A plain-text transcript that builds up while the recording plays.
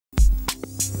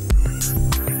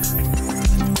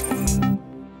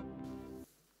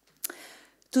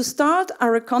To start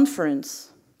our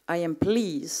conference, I am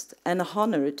pleased and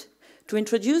honored to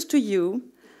introduce to you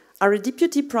our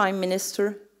Deputy Prime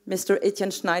Minister, Mr.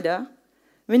 Etienne Schneider,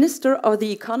 Minister of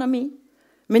the Economy,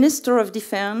 Minister of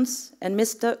Defense, and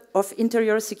Minister of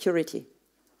Interior Security.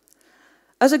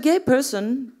 As a gay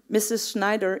person, Mrs.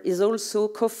 Schneider is also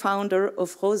co-founder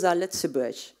of Rosa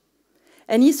Lëtzebuerg,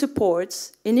 and he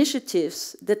supports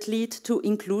initiatives that lead to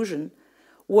inclusion,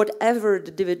 whatever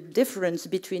the difference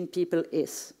between people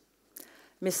is.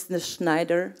 Mr.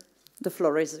 Schneider, the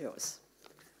floor is yours.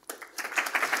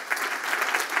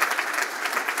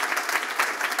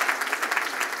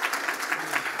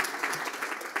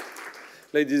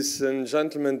 Ladies and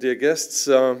gentlemen, dear guests,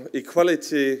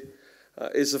 equality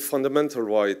is a fundamental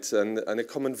right and a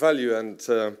common value, and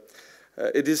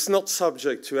it is not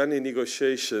subject to any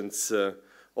negotiations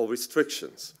or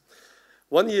restrictions.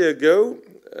 1 year ago,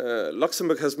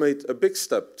 Luxembourg has made a big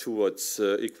step towards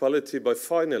equality by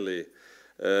finally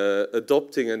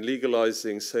adopting and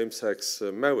legalizing same-sex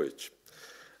marriage.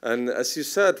 And as you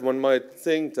said, one might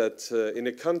think that in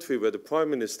a country where the Prime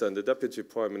Minister and the Deputy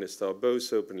Prime Minister are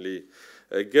both openly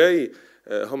gay,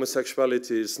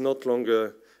 homosexuality is not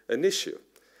longer an issue.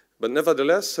 But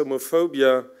nevertheless,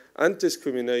 homophobia and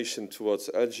discrimination towards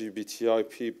LGBTI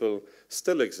people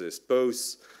still exist,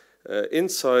 both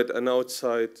inside and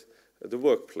outside the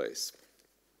workplace.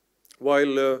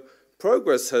 While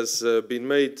progress has been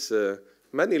made,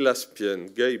 many lesbian,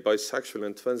 gay, bisexual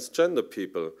and transgender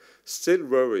people still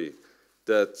worry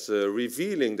that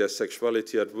revealing their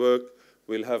sexuality at work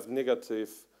will have negative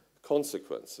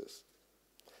consequences.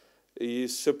 A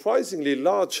surprisingly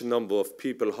large number of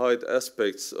people hide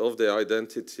aspects of their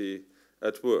identity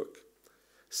at work.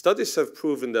 Studies have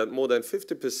proven that more than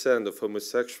 50% of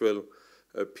homosexual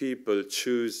people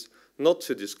choose not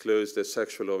to disclose their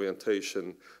sexual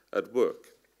orientation at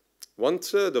work.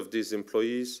 1/3 of these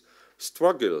employees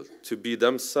struggle to be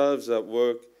themselves at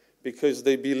work because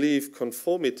they believe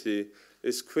conformity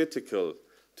is critical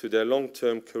to their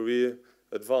long-term career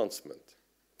advancement.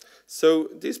 So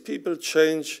these people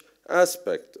change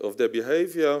aspects of their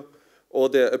behavior or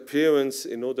their appearance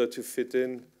in order to fit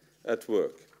in at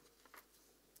work.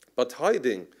 But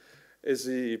hiding is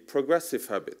a progressive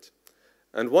habit.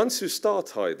 And once you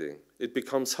start hiding, it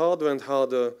becomes harder and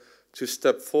harder to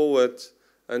step forward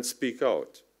and speak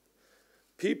out.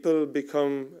 People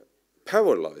become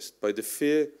paralyzed by the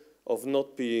fear of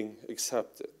not being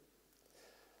accepted.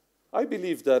 I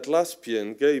believe that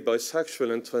lesbian, gay,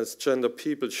 bisexual, and transgender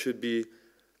people should be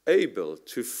able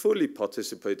to fully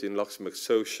participate in Luxembourg's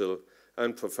social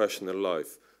and professional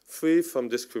life, free from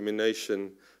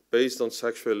discrimination based on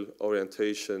sexual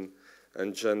orientation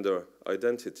and gender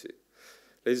identity.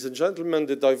 Ladies and gentlemen,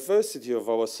 the diversity of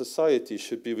our society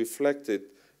should be reflected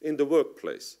in the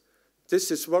workplace.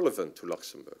 This is relevant to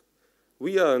Luxembourg.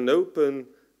 We are an open,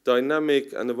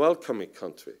 dynamic, and a welcoming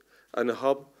country, and a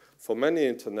hub for many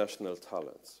international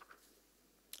talents.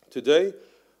 Today,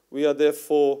 we are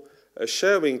therefore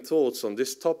sharing thoughts on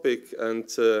this topic, and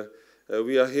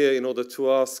we are here in order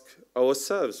to ask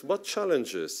ourselves, what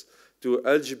challenges do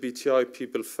LGBTI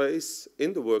people face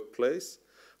in the workplace?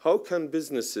 How can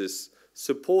businesses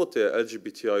support their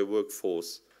LGBTI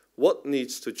workforce? What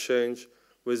needs to change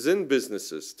within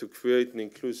businesses to create an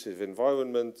inclusive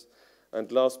environment? And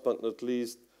last but not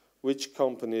least, which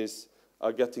companies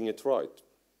are getting it right?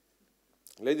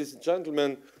 Ladies and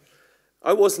gentlemen,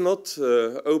 I was not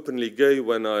openly gay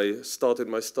when I started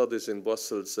my studies in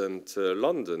Brussels and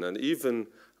London, and even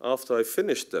after I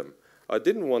finished them, I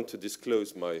didn't want to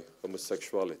disclose my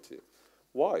homosexuality.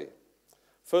 Why?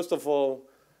 First of all,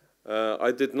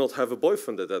 I did not have a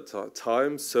boyfriend at that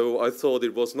time, so I thought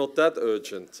it was not that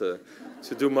urgent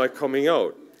to do my coming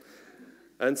out.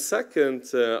 And second,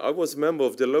 I was a member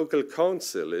of the local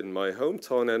council in my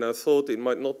hometown, and I thought it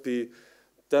might not be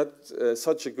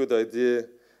such a good idea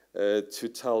to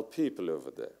tell people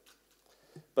over there.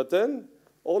 But then,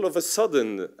 all of a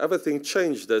sudden, everything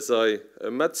changed as I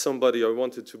met somebody I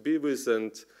wanted to be with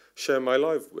and share my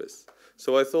life with.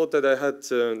 So I thought that I had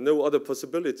no other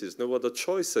possibilities, no other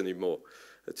choice anymore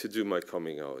to do my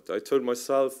coming out. I told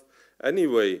myself,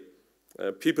 anyway,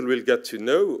 people will get to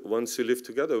know once you live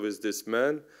together with this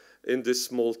man in this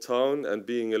small town and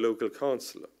being a local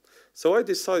councillor. So I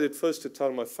decided first to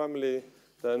tell my family,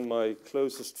 then my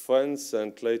closest friends,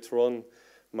 and later on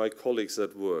my colleagues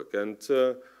at work. And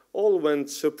all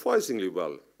went surprisingly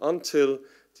well until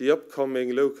the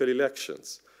upcoming local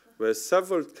elections, where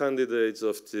several candidates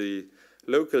of the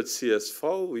local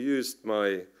CSV used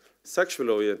my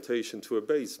sexual orientation to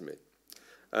abase me.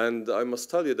 And I must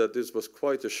tell you that this was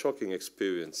quite a shocking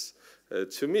experience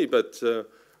to me. But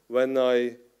when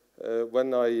I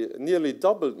when I nearly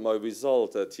doubled my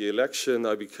result at the election,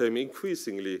 I became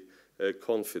increasingly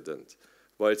confident,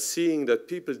 while seeing that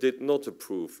people did not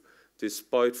approve this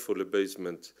spiteful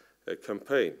abasement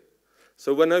campaign.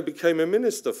 So when I became a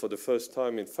minister for the first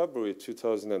time in February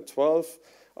 2012,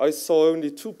 I saw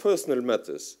only two personal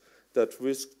matters that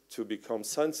risked to become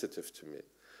sensitive to me.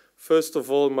 First of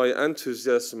all, my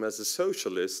enthusiasm as a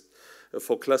socialist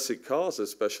for classic cars,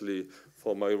 especially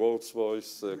for my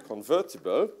Rolls-Royce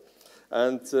convertible.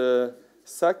 And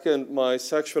second, my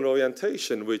sexual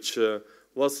orientation, which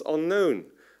was unknown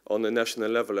on a national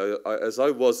level, as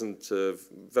I wasn't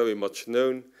very much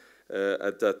known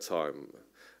at that time.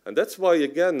 And that's why,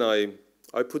 again,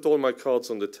 I put all my cards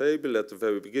on the table at the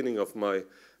very beginning of my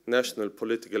national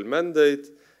political mandate,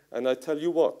 and I tell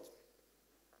you what,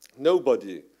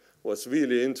 nobody was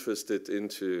really interested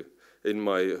in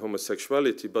my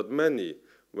homosexuality, but many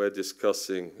were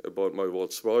discussing about my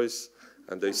Rolls-Royce,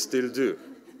 and they still do.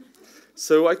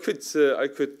 So I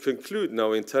could conclude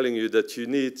now in telling you that you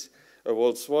need a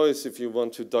Rolls-Royce if you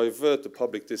want to divert the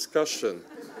public discussion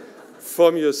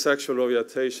from your sexual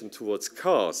orientation towards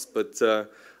cars, but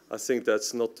I think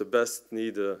that's not the best,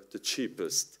 neither the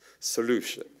cheapest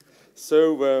solution.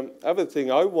 So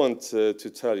everything I want to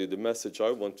tell you, the message I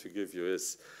want to give you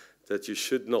is that you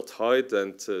should not hide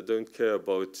and don't care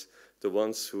about the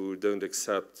ones who don't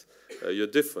accept your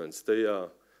difference. They are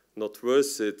not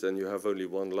worth it, and you have only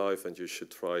one life, and you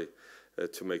should try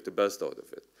to make the best out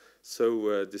of it.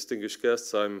 So, distinguished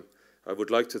guests, I would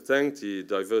like to thank the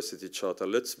Diversity Charter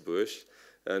Lëtzebuerg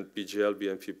and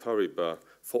BNP Paribas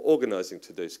for organizing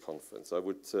today's conference. I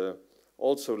would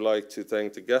also like to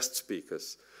thank the guest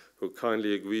speakers who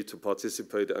kindly agreed to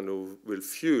participate and who will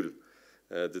fuel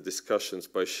the discussions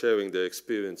by sharing their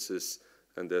experiences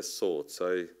and their thoughts.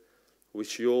 I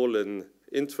wish you all an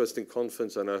interesting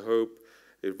conference, and I hope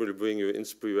it will bring you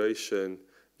inspiration,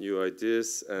 new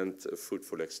ideas, and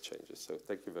fruitful exchanges. So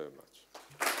thank you very much.